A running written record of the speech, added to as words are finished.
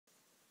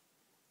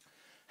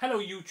Hello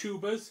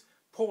YouTubers,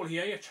 Paul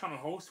here, your channel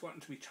host.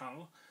 Welcome to my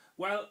channel.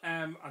 Well,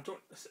 can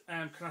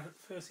I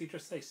firstly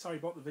just say sorry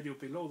about the video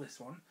below this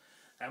one.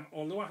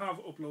 Although I have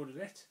uploaded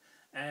it,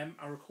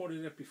 I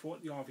recorded it before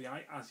at the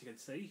RVI, as you can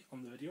see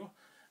on the video.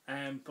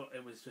 But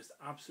it was just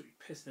absolutely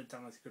pissing it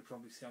down, as you could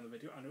probably see on the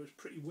video, and it was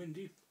pretty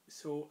windy,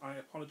 so I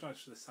apologise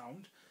for the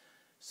sound.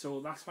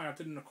 So that's why I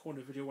didn't record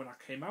a video when I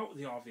came out of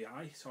the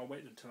RVI, so I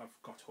waited until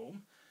I've got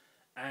home.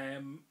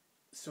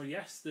 So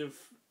yes, they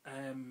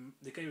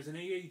gave us an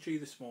EEG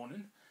this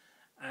morning.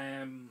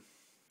 They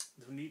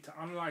need to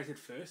analyse it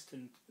first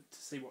and to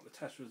see what the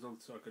test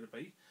results are going to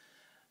be,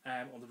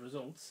 or the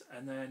results,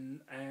 and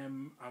then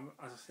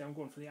as I say, I'm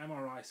going for the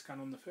MRI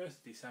scan on the 1st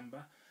of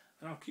December,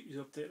 and I'll keep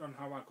you updated on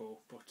how I go.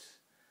 But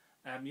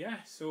yeah,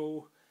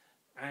 so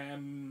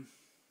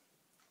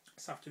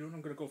this afternoon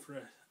I'm going to go for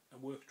a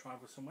work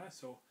travel somewhere,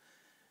 so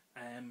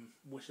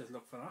wish us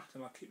luck for that,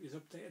 and I'll keep you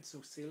updated.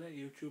 So see you later,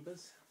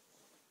 YouTubers.